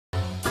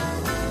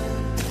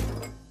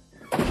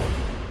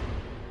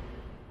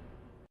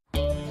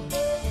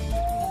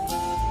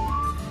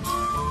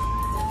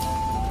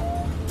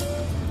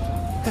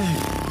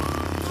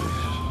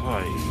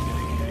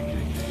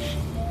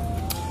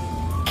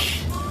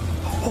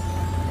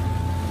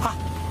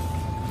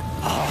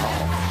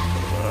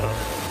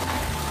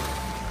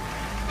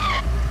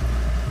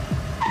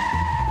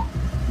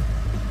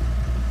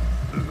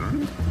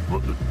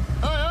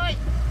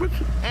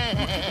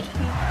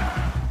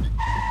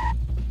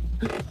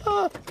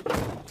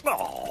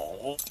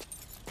Oh.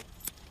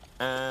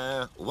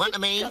 What to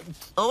me?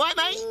 All right,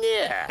 mate?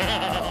 Yeah.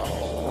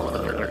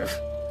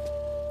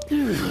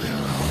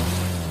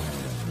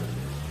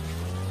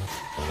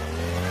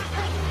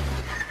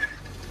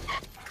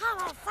 Come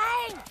on,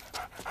 Frank.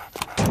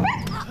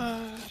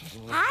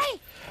 Hey,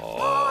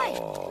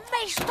 boy,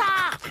 mister.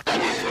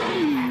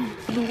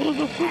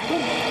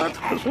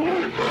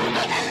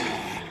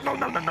 No.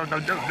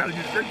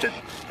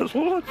 That's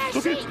all right. That's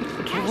Okay. it.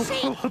 That's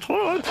it. That's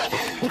all right.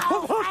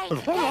 Oh, Frank,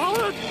 good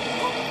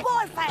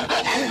boy, Frank.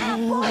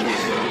 Good boy.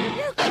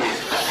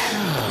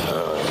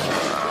 Look.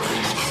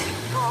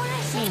 Oh,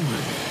 that's it.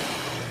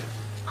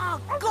 Oh,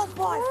 good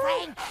boy,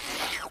 Frank.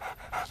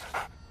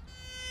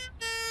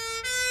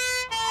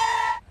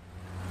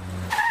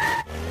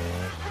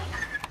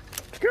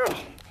 Girl.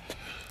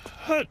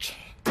 Hut.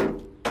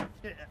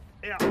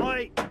 Yeah,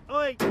 oi,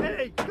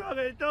 hey, come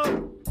here,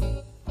 dog.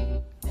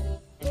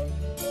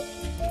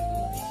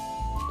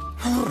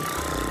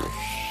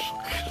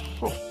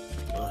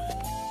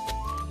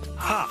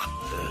 Ha,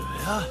 there we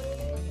are.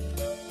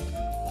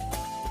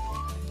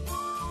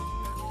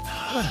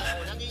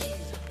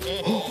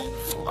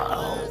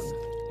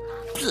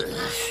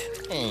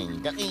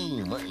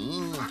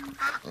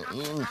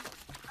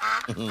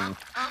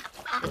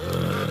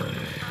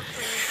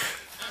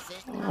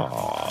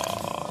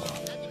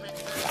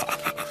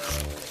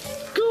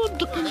 Good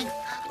ducky.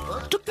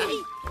 Ducky.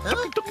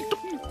 Ducky.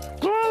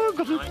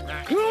 Duggies.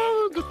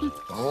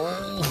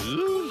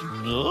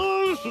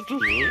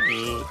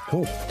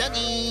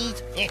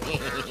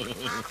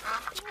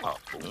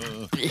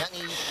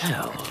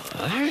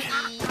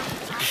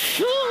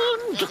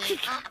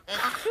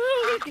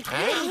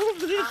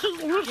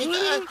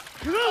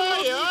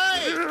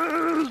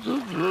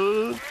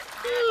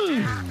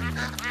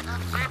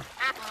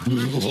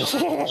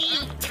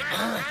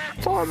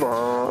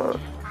 Mama.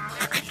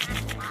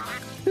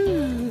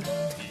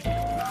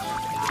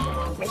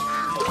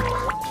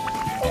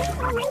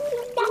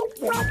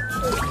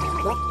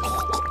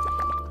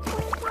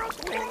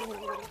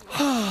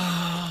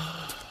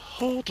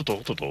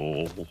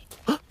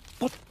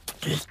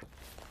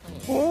 What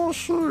is...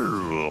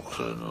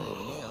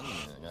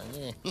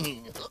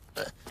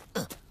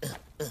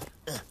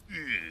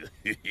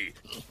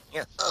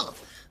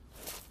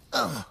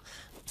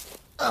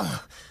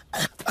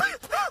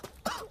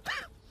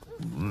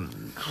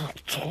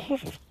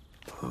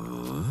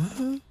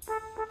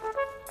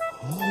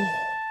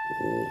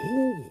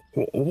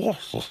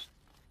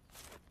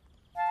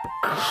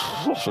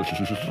 Oh, so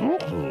looking.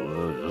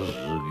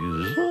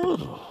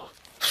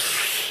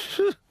 What's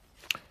this?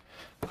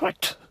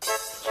 Right.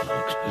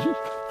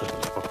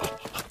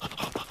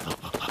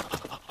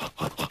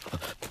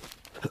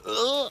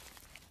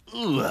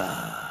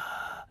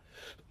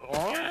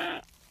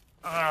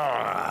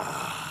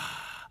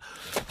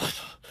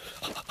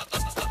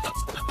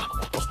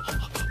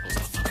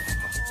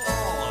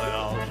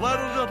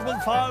 Ladies and gentlemen,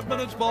 5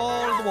 minutes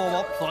more in the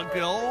warm-up, thank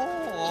you.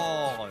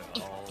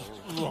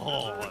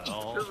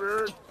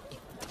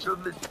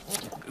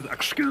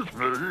 Excuse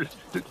me.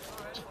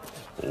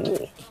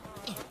 Oh.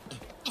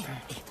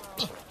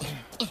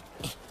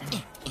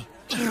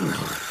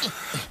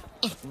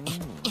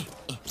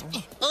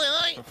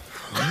 Oi.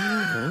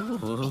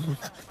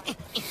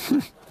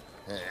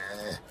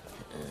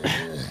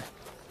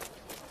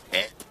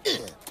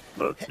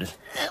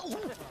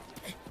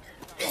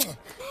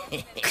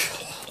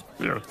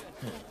 Yeah.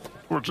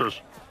 What's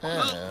this?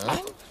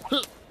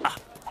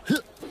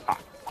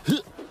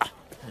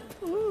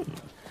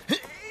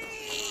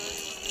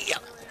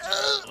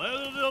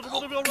 Ladies and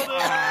gentlemen, if you're ready,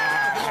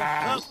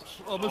 Miss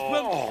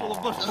Prince for the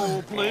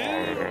Bristol,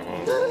 please.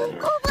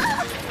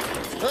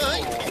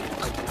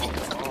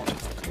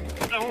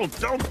 Oh,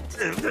 don't.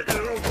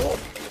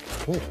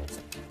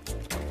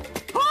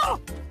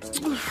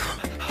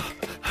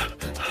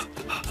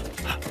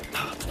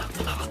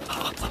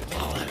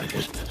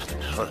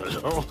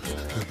 Oh.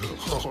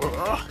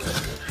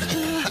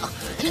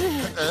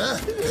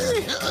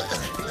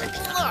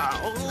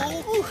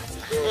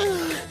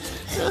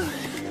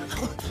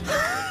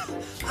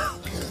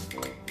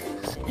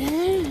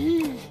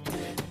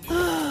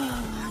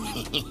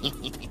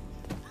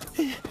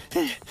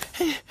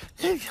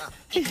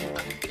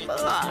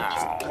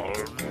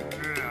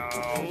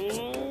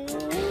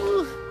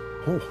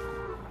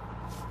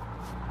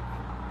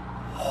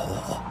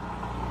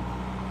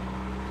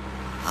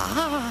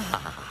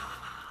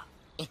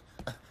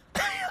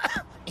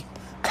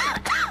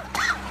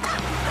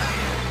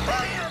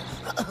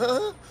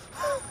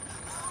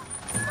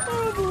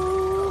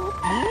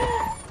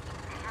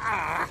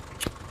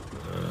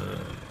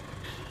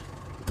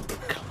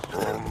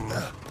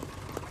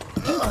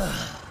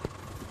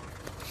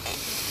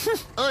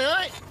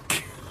 Oi.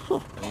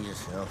 Mind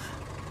yourself.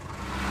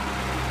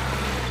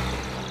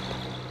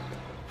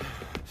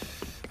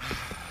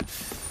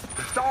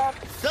 Stop!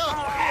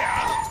 Stop!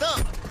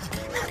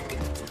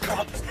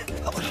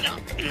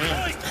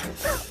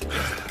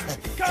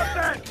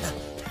 Captain!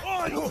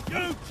 Oi,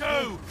 you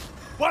two!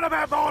 What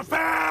about my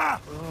fare?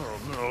 Oh,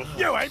 no.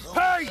 You ain't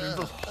paid! Come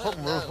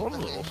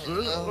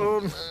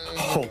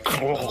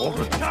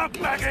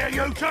back here,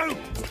 you two!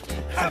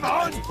 Come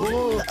on!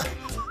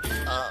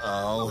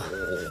 Uh-oh.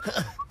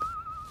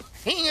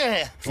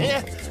 Here,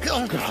 here,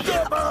 come.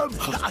 Stop 'em!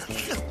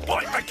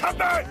 Boy, come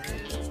back!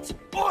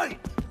 Boy!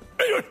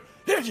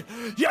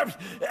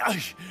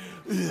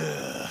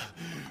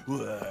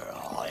 Where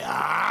are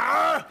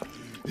ya?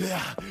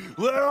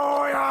 Where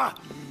are ya?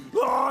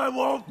 I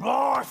want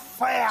my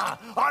fare!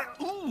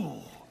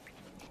 Ooh!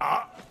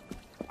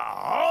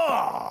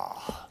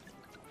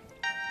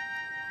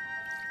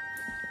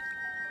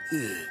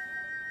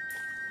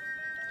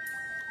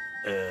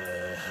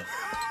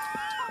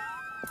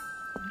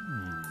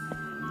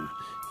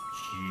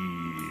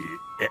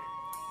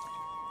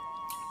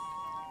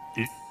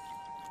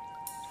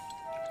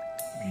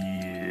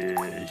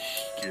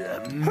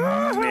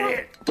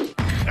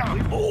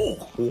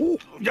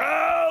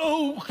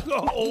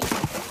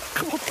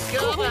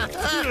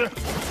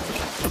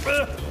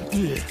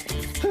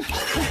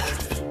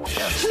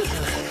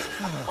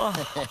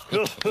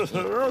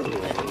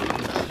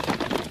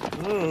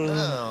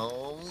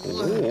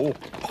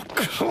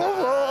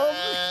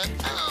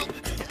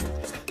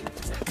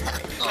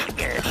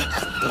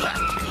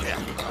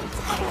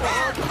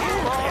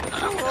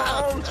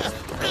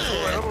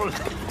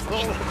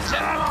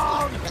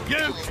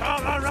 You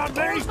can't outrun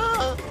me!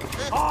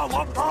 I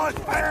want my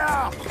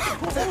fare!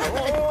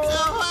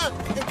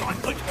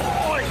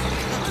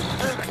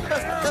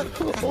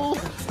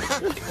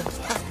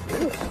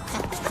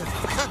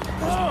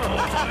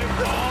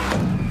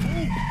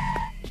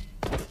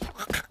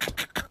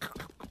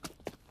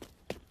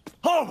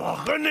 Oh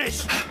my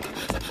goodness!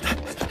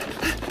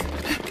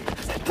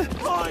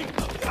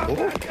 Come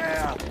back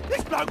here!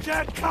 This bloke's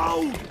out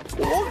cold!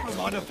 Never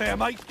mind a fair,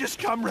 mate. Just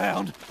come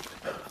round.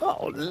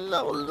 Oh,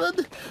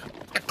 Lord.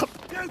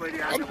 You with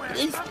the underwear!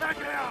 Come back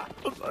here!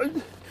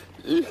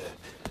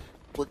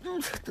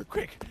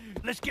 Quick,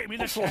 let's get him in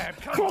the cab.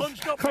 Come on,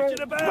 stop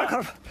bitching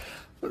about.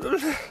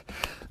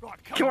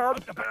 Right, come on.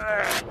 Up the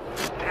back.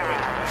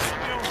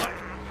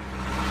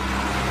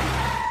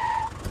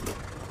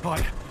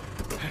 Right.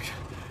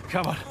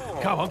 Come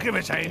on, give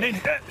us a hand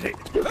in.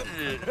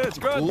 That's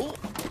good.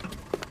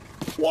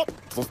 What?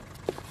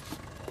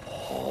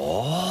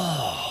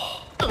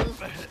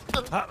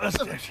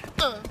 That's it.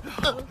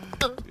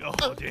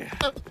 Oh, dear.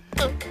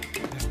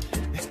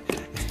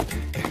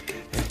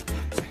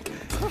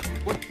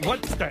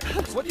 What's that?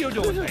 What are you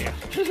doing there?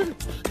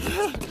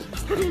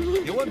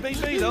 You won't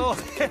beat me, though.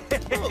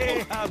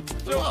 I'm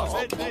so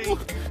fit, me.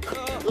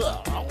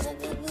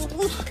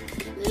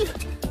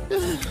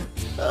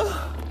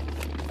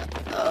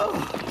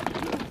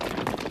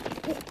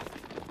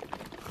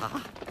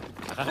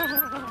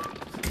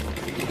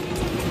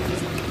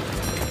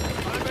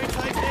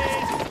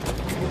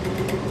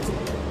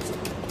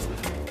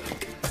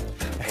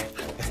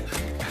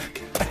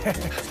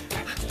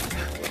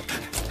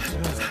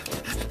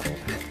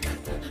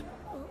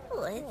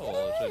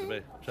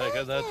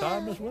 Taking their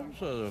time as well,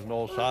 so there's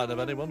no sign of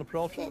anyone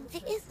approaching.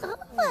 It is over.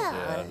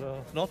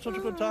 Yeah, not such a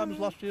good time as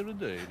last year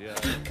indeed, yeah.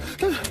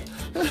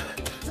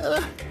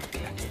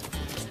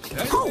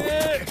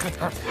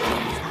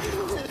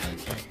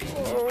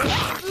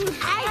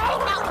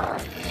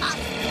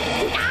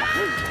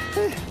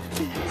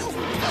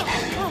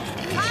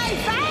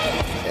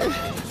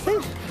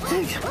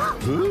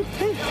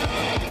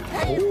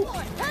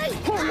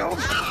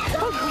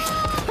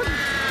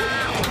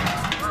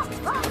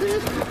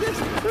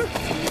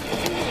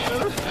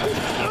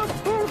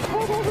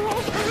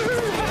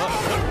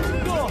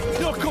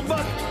 No, come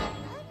back!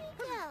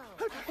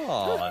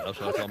 Oh, that's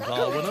how comes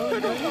our winner.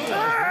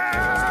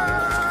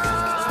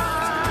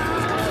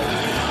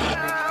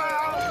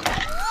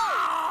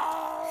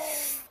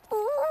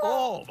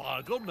 Oh,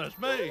 my goodness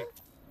me!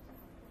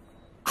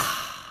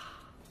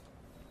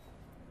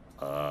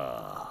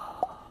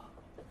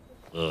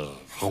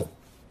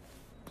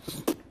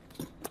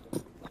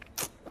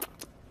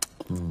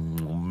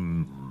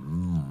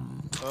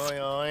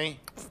 Oi, oi.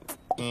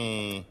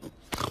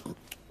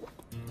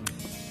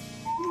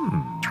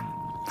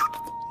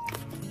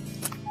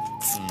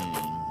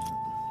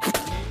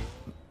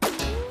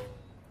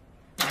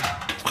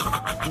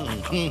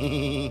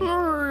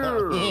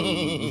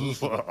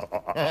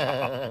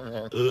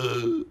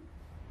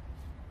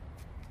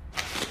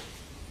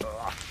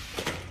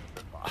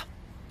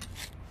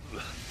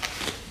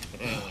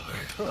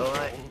 All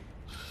right.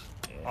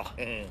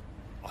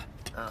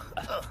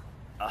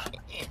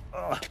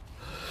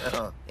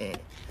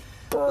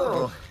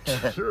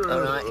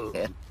 All right.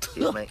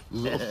 Excuse me.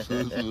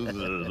 After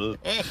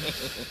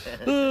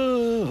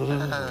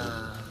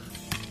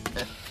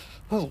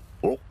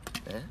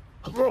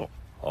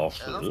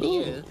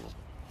you.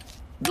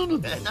 No.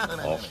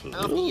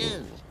 After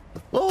you.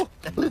 Oh.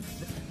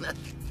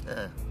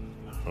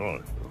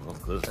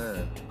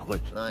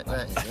 Like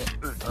that, is it?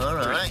 All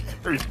right.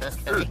 Oi,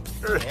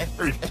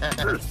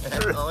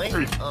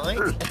 oi.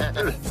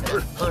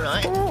 All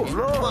right.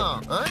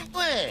 What? Oi,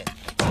 where?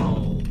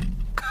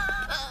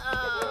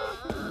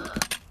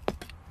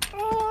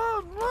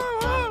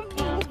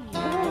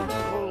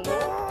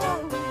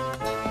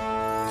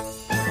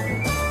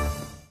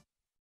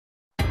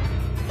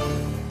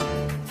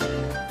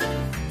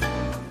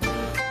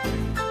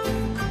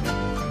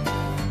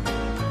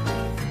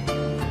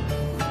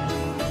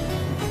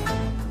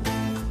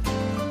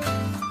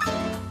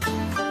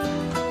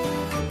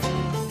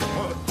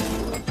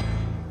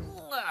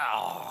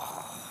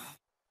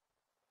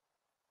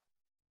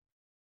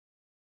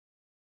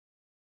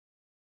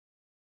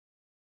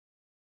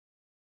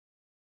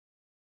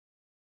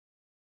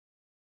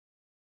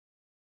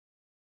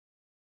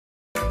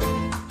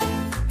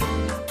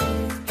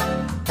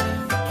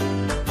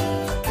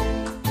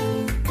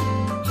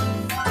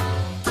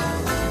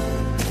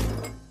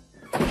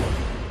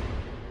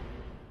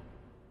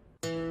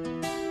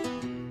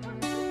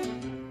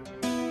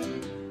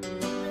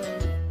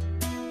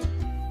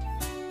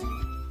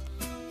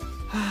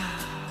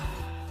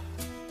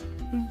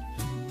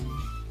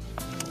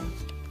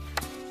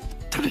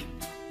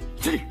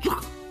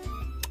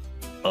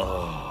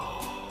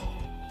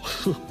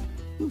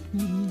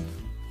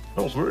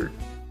 That's me.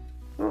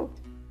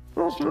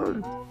 That's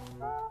me.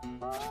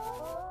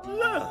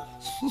 Yes.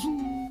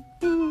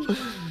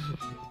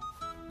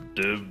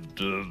 Dim,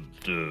 dim,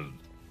 dim.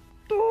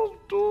 Dum,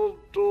 dum,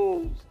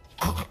 dum.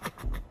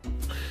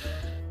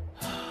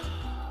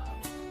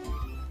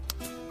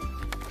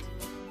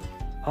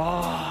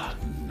 Ah,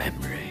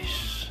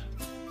 memories.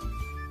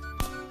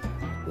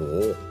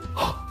 Oh,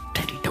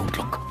 Teddy, don't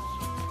look.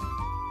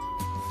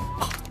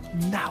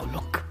 Now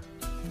look.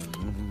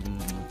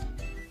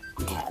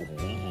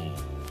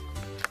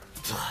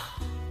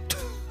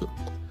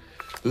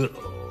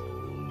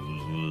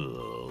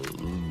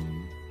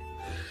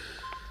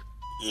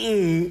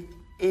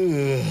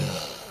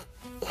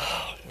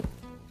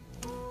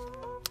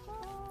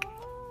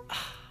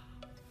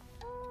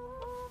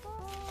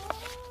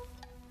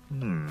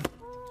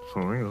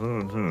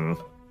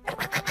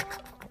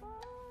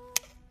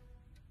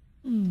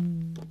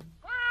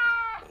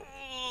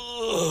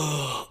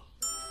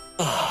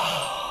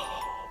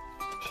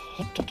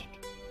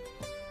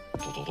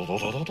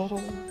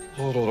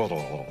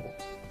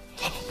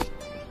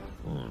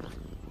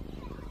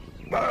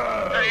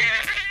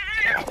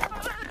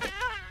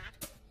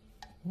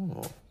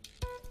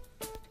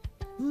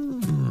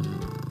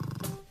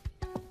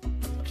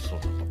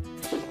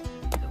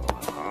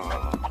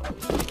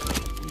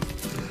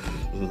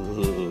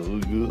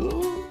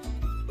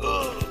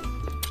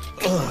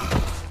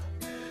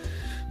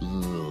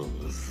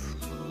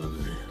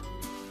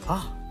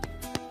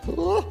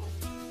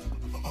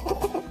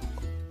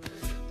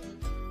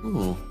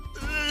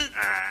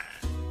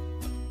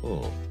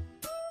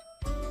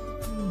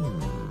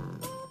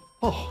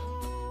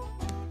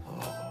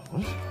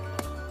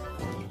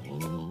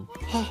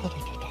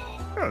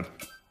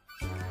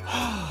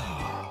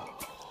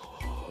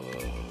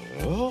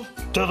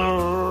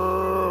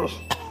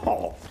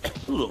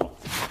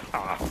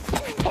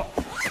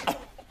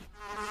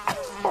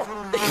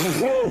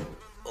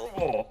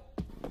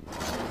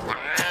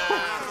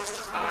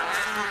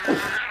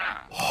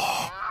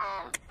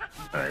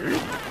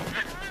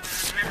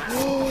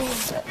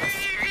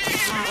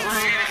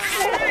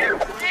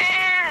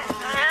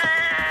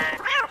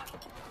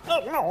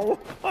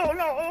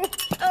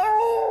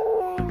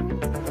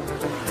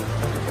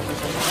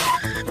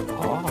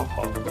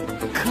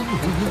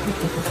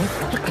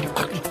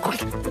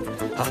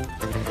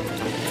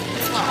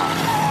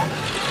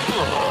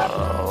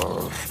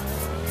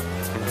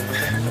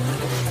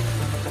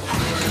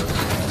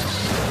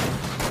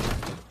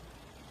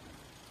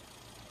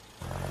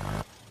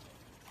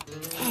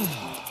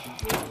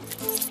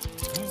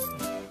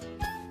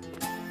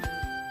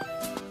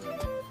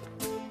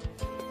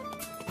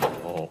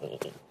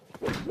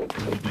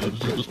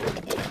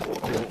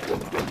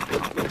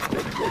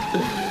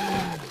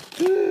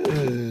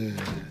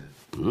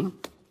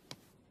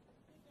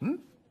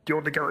 Do you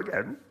want to go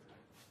again?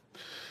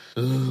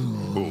 Oh,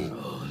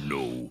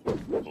 no.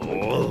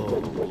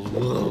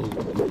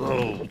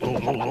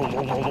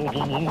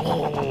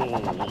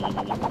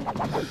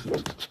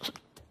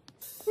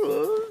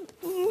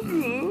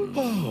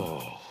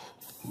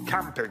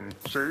 Camping,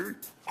 see?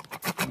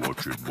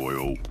 Watch it,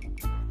 boyo.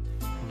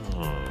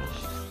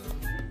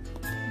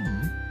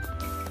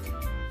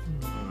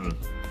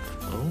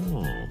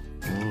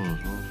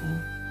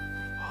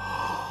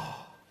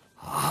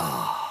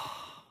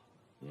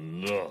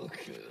 Look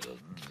at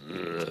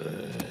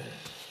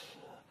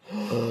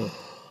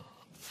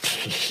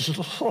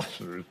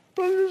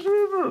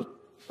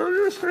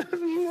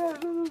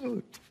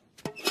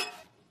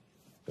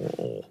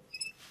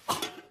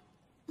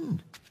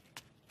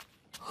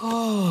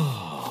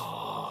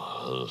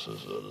this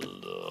is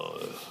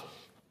alive.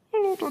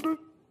 Hello, Daddy.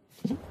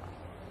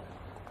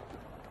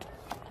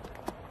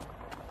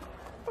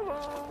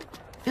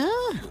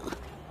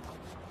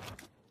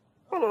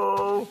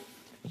 Hello.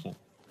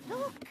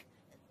 Look!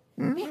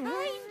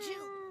 Behind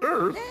you!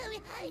 There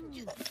behind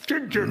you!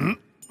 Ginger.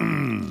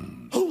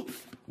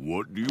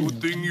 What do you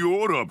think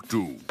you're up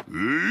to,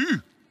 eh?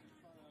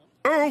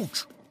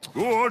 Ouch!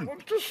 Go on.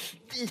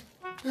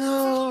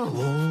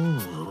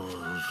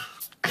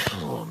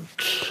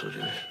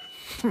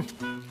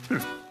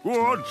 Go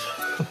on.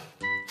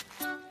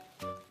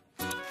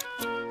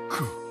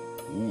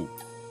 Oh.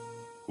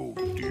 Oh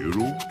dear,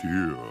 oh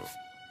dear.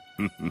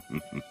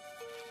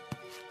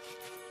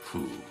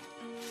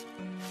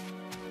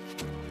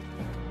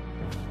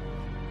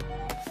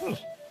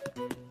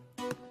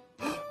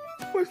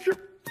 What's your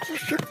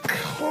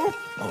come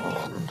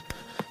on?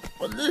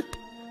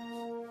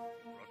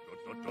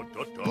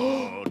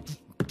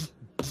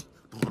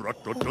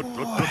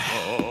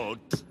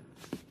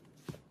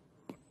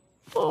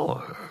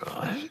 All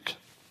right.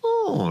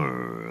 All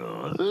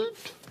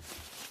right.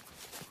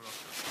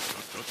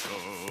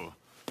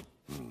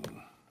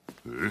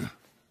 Eh?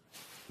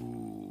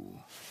 Ooh.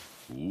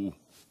 Ooh.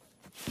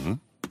 Hmm?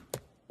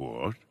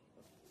 What?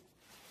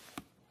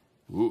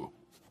 Ooh.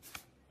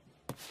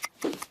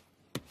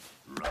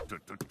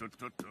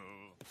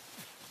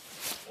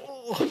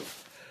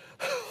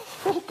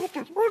 Oh,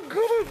 God, I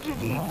got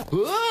it.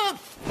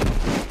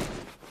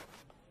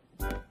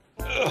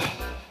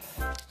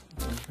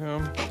 Sir?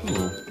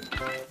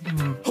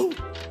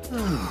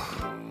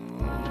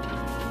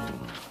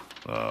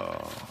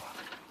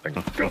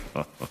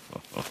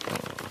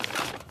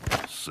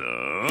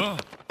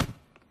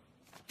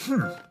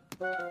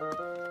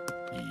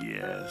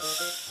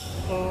 Yes.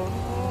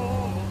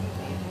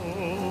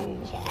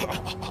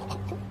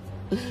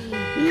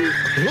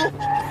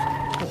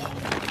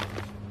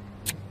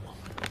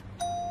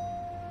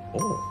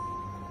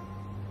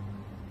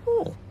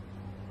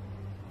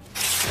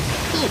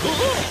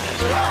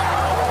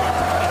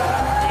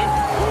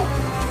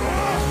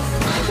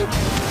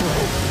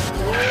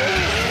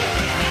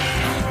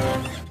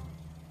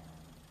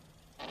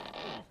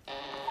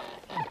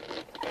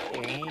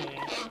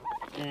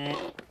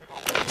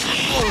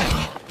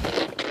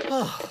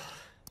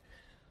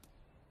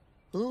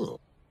 Ooh.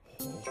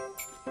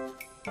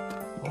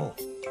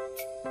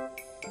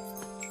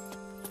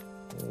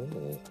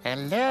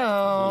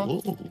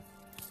 Hello.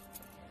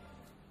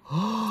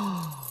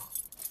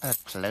 A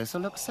closer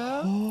look,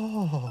 sir?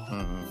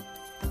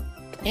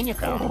 In you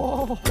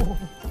come.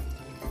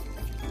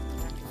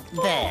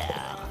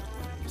 There.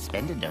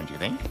 Splendid, don't you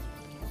think?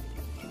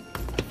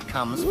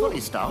 Comes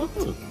fully stocked.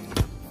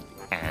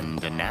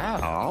 And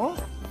now...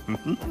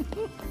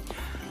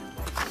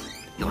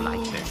 You'll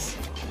like this.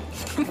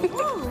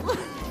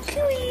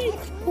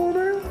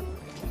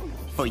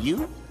 For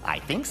you? I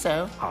think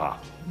so. I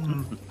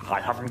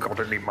haven't got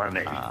any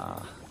money.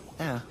 Oh.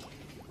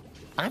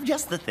 I'm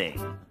just the thing.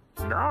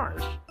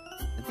 Nice.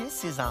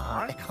 This is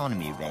our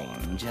economy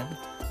range.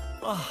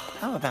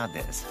 How about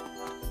this?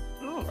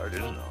 Oh, that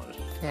is nice.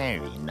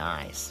 Very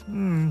nice.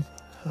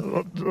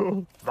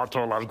 That's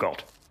all I've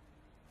got.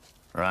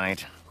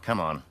 Right, come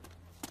on.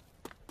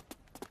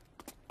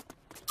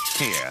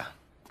 Here,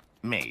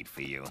 made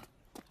for you.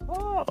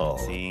 Oh.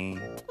 See?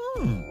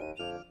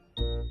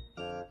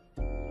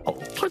 Oh,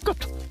 take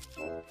it.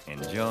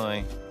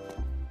 Enjoy.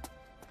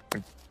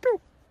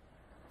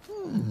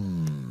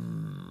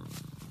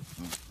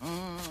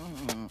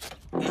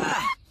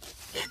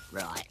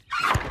 Right.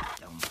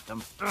 Dum,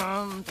 dum,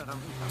 dum, dum,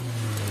 dum.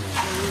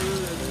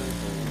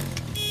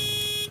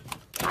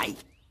 Hey.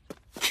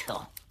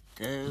 Oh.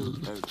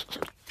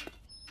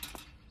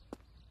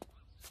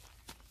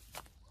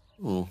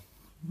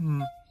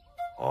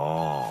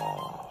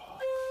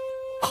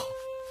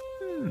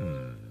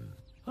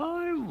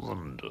 I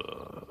wonder.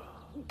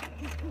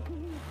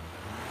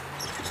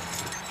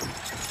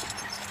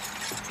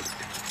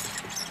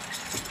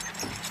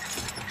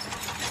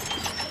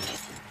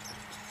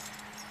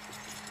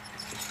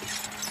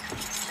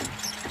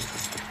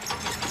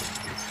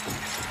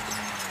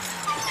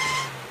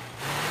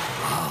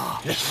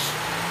 Yes.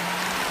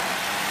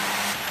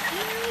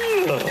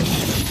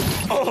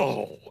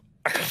 Oh,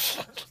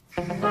 excellent.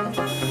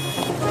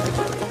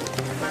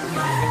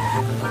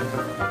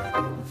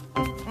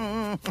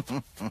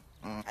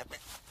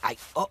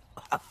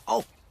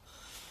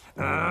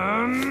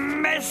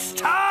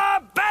 Mr.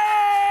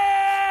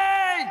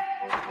 Bane!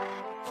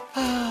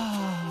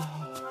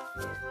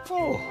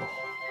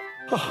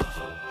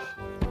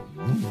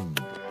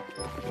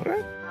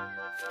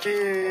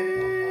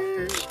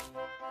 Cheers.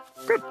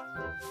 Good.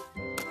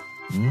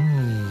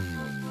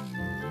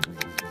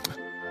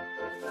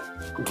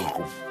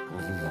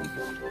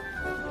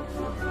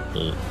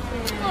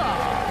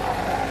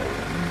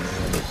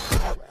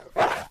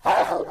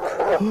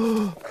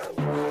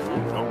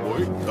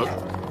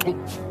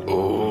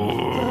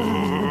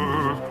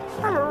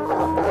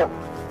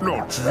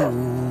 Not you.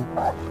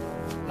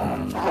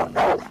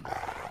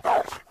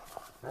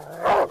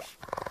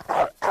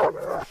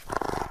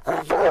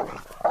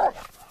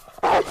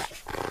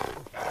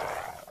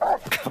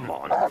 Come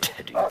on,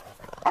 Teddy.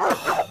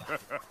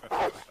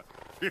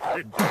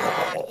 Hey,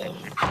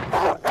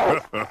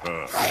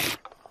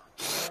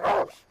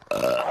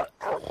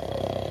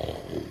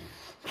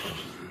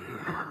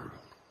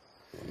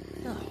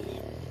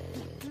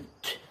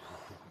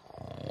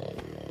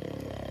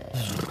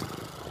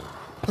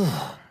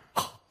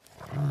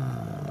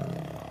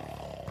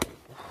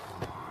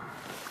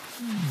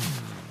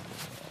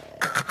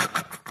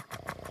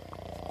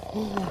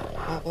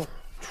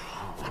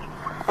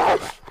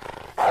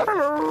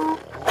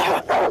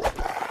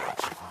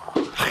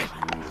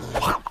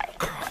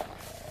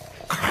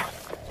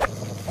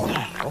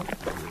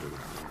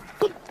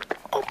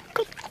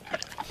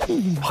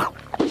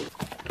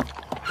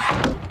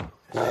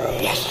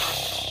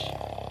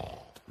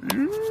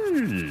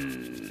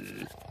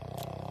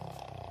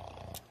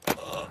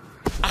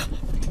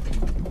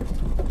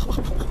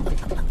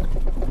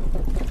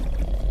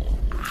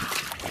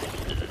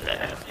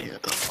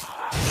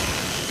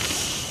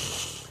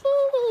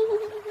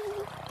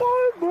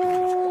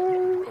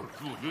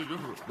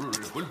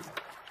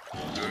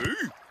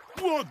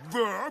 what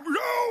the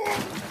blow?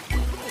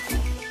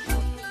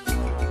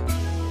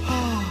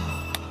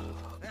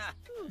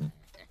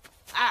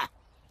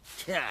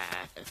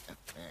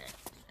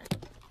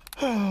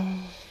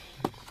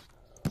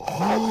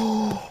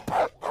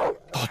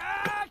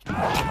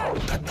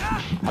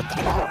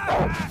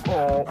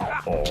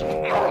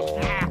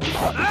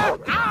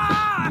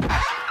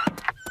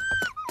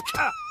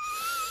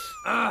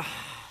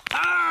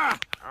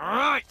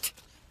 Right.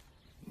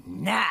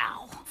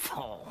 Now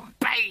for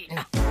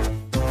Bane.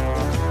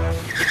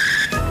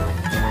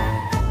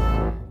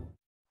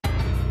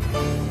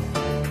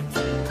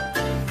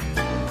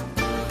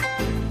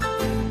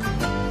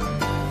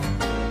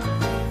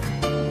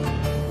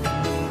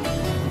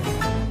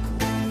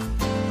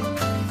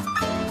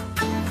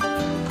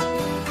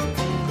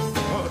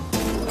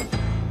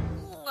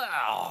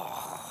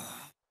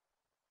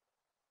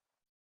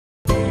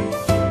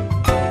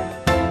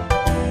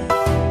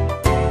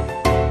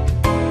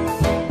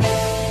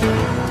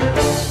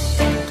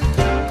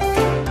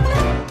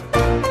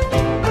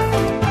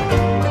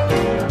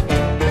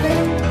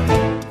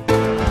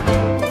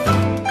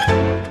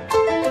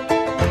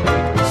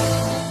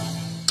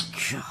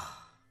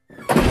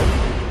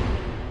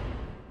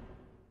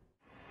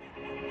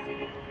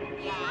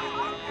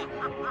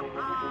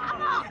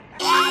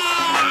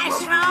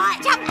 That's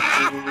right.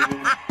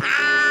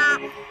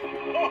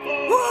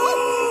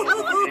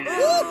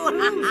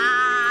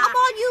 Come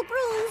on, you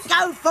Bruce.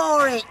 Go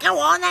for it. Go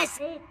on, that's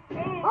it.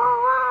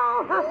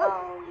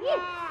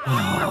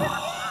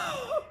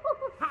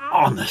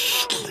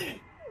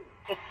 Honestly.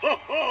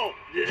 Oh,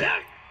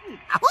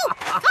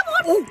 come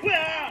on.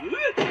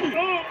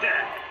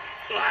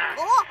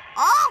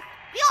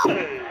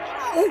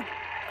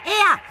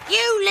 Here,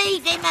 you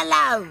leave him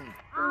alone.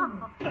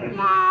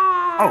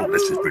 Oh,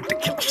 this is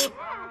ridiculous.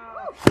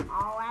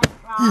 Oh, that's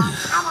right.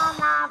 Come on,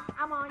 love.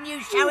 Come on,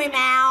 you show him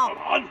out.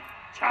 Come on,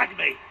 tag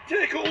me.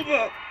 Take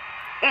over.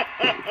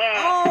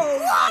 Oh,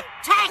 what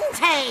tag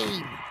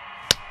team?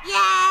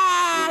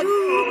 Yeah.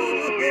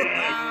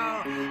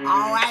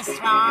 Oh, that's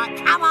right.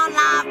 Come on,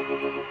 love.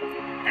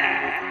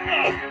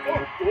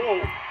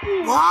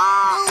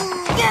 Whoa,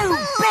 you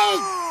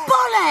big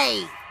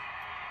bully.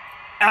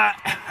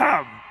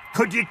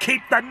 Could you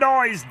keep the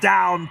noise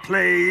down,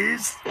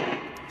 please?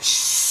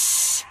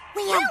 Shh!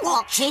 We are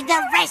watching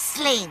the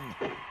wrestling.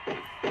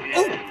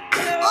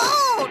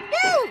 Oh,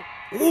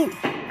 no! Ooh,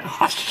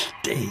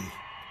 nasty.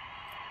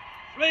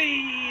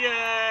 3,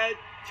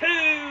 2,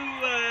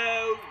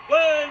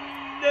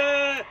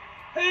 1,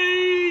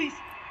 peace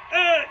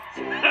out.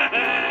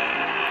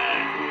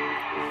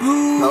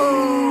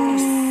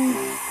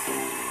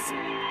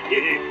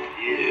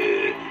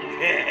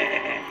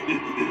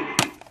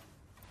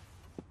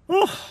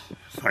 Oh,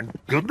 thank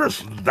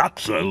goodness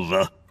that's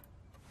over.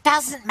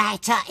 Doesn't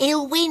matter.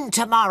 He'll win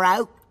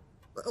tomorrow.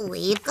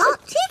 We've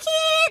got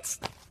tickets.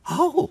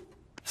 Oh,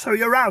 so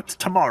you're out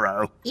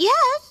tomorrow?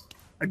 Yes.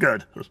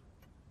 Good.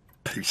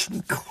 Peace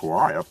and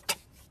quiet.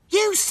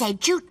 You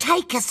said you'd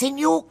take us in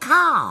your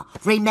car,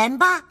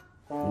 remember?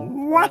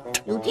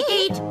 What? You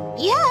did?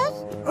 Yes.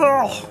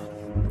 Oh,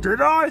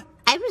 did I?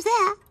 I was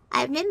there.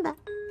 I remember.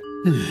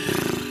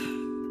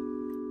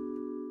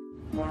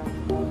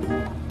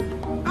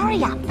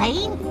 Hurry up,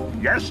 Bean.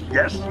 Yes.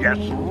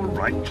 All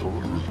right.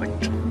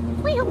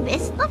 We'll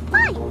miss the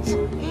fight.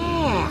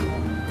 Yeah.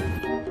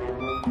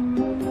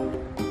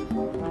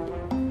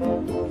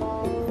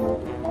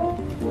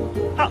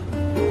 Ah,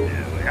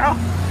 here we are.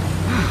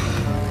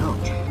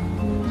 Good.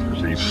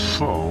 Is he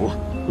full?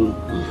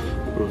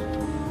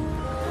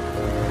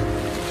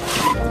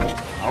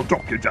 I'll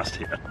drop you just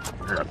here.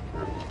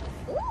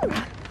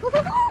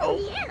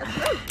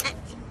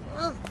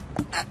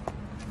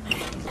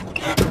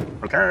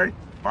 Okay,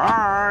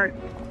 bye.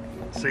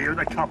 See you in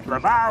a couple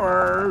of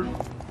hours.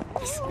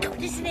 It's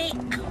good, isn't it?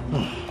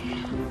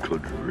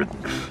 Good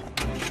riddance.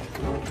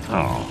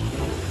 Oh,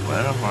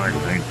 where am I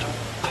going to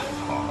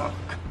park?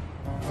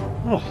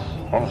 Oh,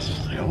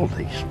 honestly, all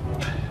these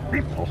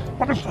people,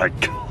 what have I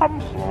come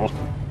for?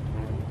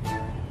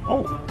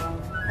 Oh,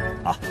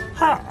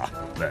 aha,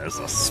 there's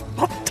a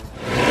spot.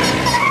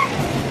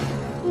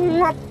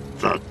 What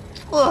the...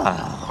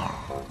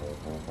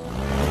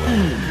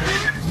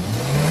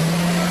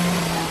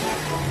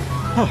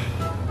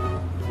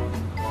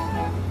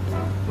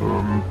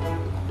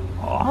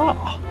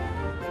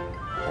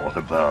 What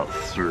about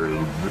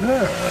through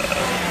there?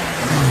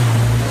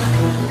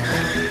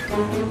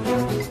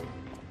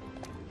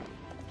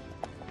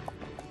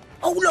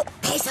 Oh, look,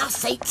 there's our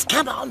seats.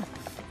 Come on.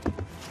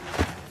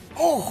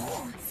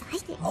 Oh,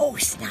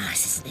 it's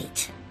nice, isn't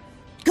it?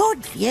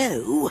 Good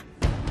view.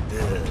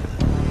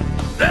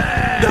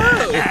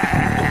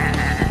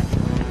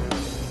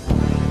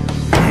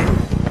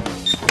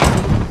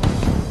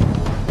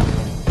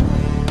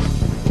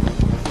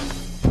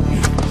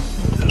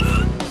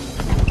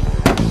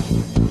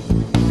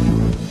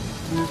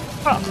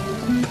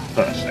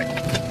 Perfect.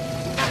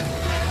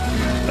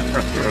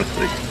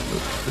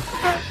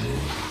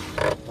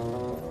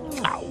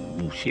 Ow,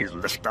 she's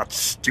left that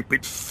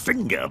stupid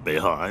finger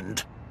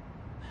behind.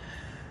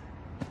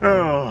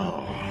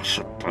 Oh, I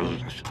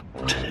suppose I should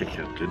take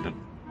it in a...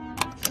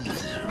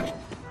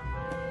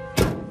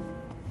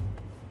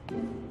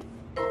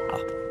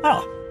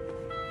 Ah.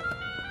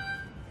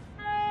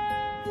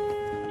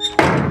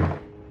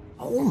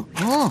 Oh,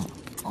 nice.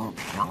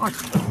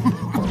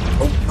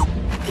 Oh, look,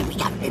 here we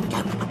go.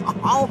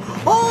 Oh,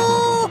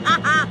 ha,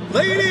 ha.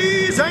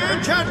 Ladies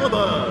and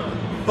gentlemen,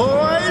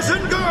 boys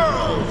and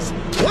girls,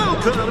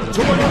 Welcome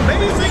to an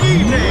amazing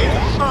evening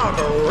of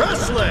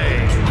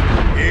wrestling.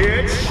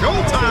 It's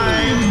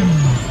showtime.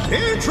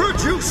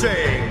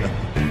 Introducing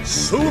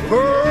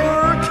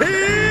Super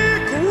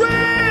Kick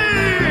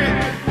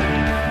Ring.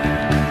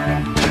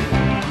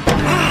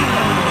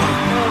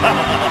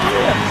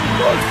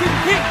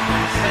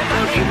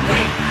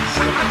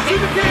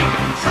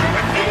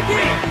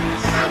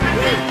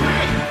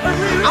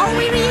 Oh,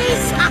 here he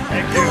is!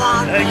 Go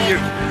on, Thank you.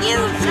 You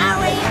show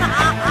him!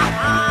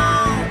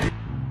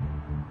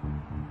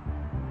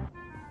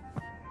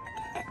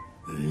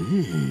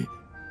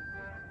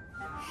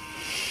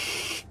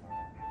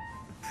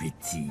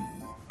 Pretty.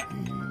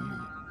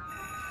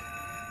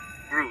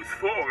 Bruce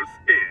Force,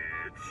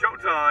 it's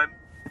showtime.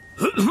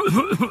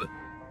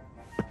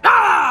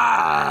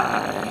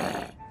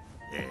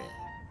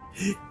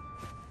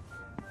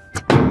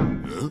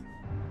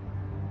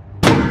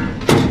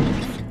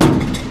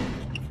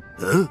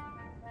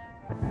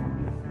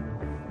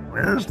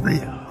 Where's the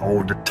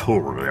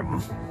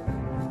auditorium?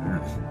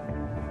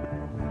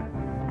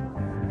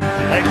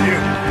 Thank you.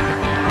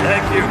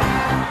 Thank you.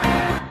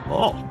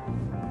 Oh,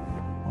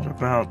 what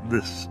about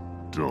this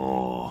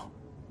door?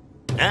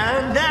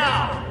 And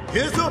now,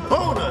 his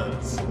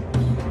opponents.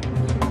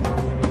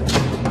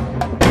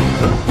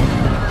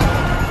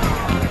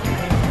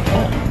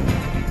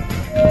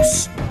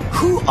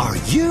 Who are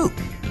you?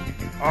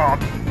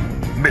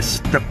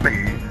 Mr.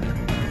 Bean.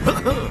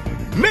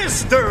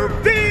 Mr.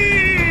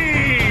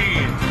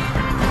 Bean!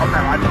 Oh, no,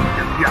 I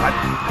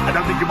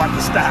don't think you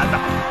understand.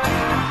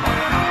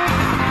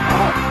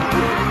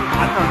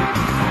 I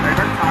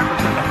don't kind of.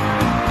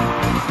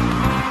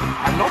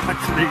 I'm not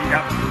actually.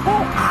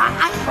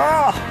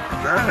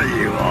 There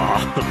you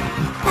are.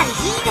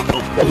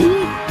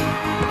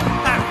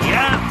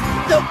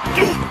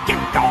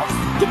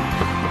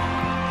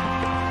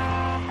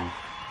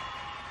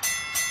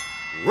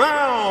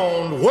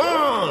 Round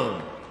one.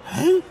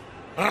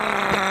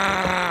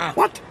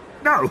 What?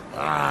 No.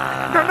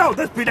 No,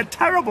 there's been a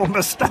terrible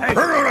mistake. Hey,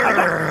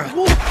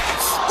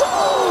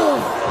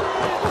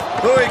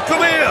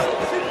 come here.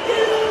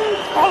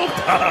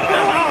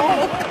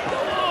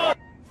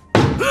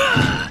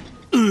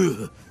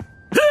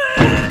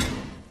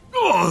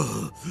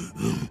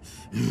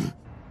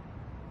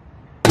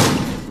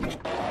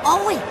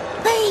 Oi,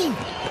 Bean!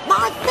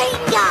 My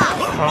finger!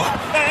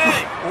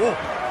 Hey!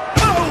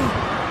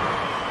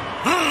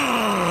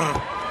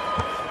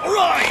 All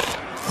right.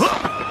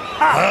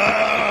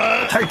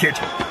 Take it.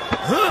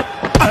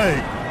 Hey.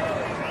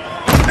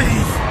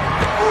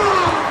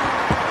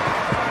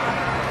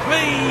 3,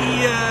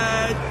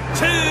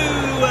 2,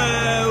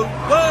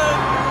 1,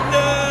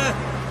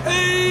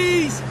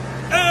 he's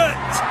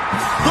out!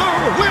 The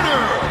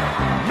winner,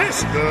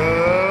 Mr.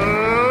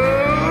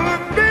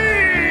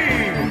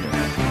 Bean!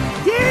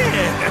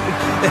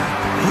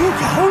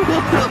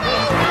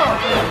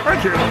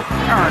 Thank you.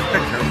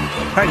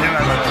 Thank you. Thank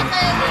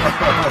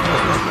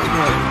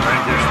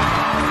you.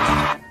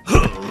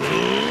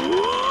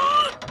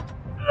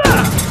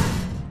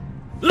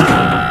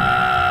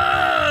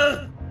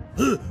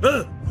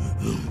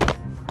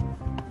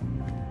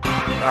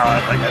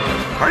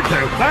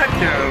 Thank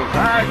you.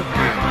 Thank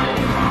you.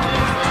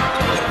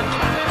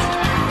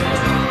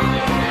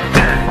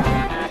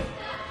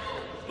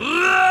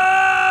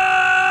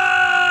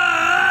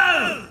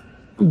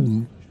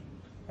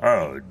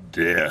 Oh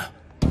dear.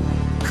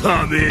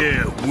 Come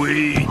here,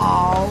 weed.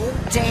 Oh,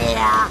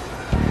 dear!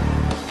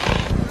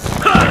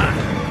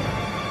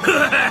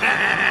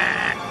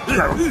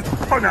 No.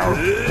 Oh no.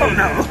 Oh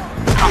no.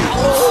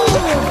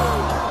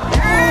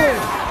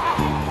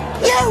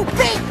 You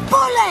big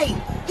bully!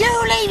 You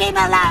leave him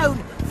alone!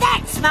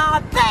 That's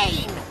my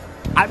Bean!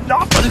 I'm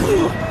not. Bean!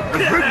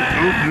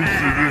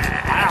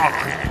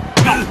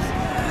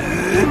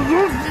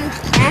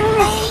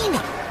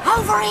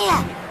 Over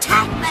here!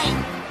 Tag me!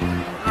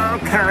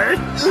 Okay.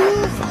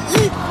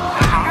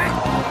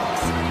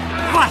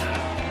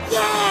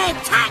 Yeah,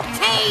 tag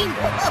team!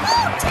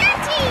 Tag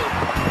team!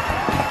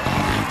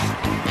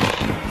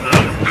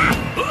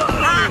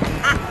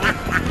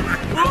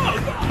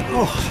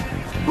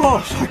 Oh,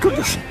 my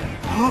goodness.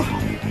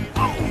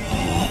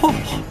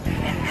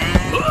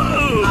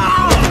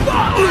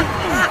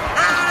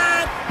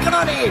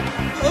 Got him!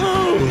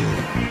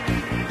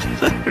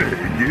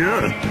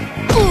 Yeah.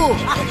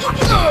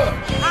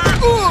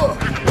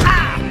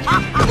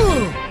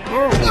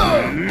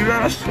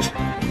 Yes.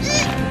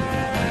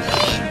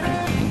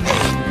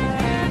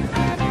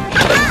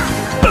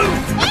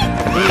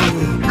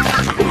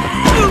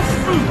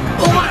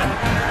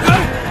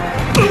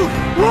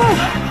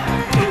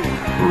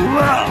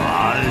 Well,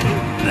 I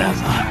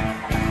never.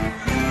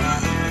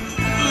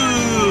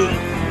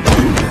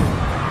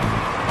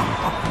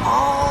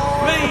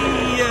 3,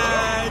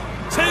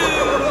 2,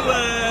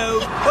 1,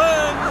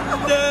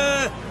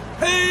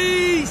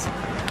 he's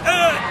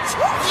out!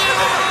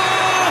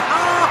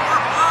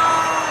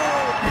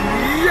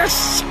 Yes,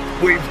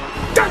 we've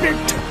done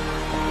it.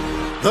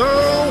 The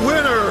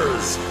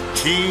winners,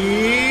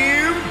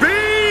 Team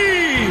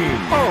Bean!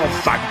 Oh,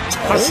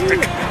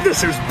 fantastic. This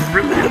is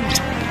brilliant.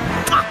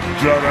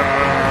 Ta-da!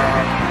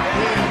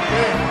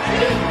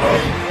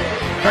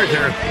 Thank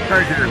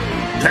you.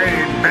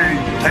 Tame me.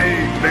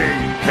 Thank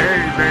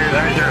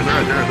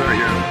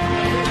you.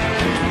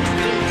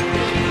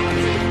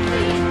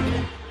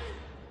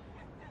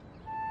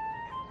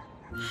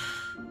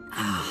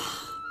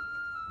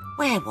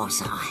 Where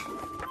was I?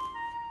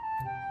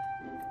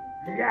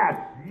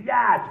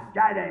 Yes,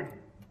 get him.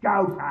 Go,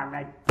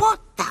 Harry. What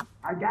the?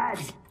 Again.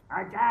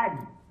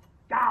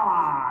 Go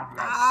on.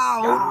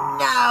 Oh,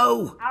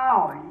 no.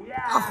 Oh,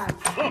 yes.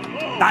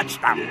 That's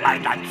the way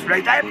to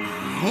treat him.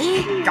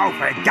 Hey? Go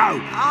for it, go.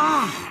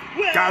 Oh.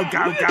 Go.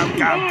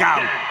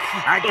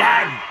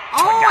 Again.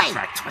 Oi!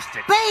 Twist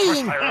it.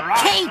 Bean,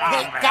 keep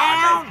it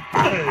down.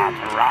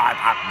 Right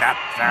up that.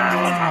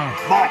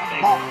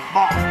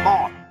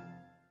 More.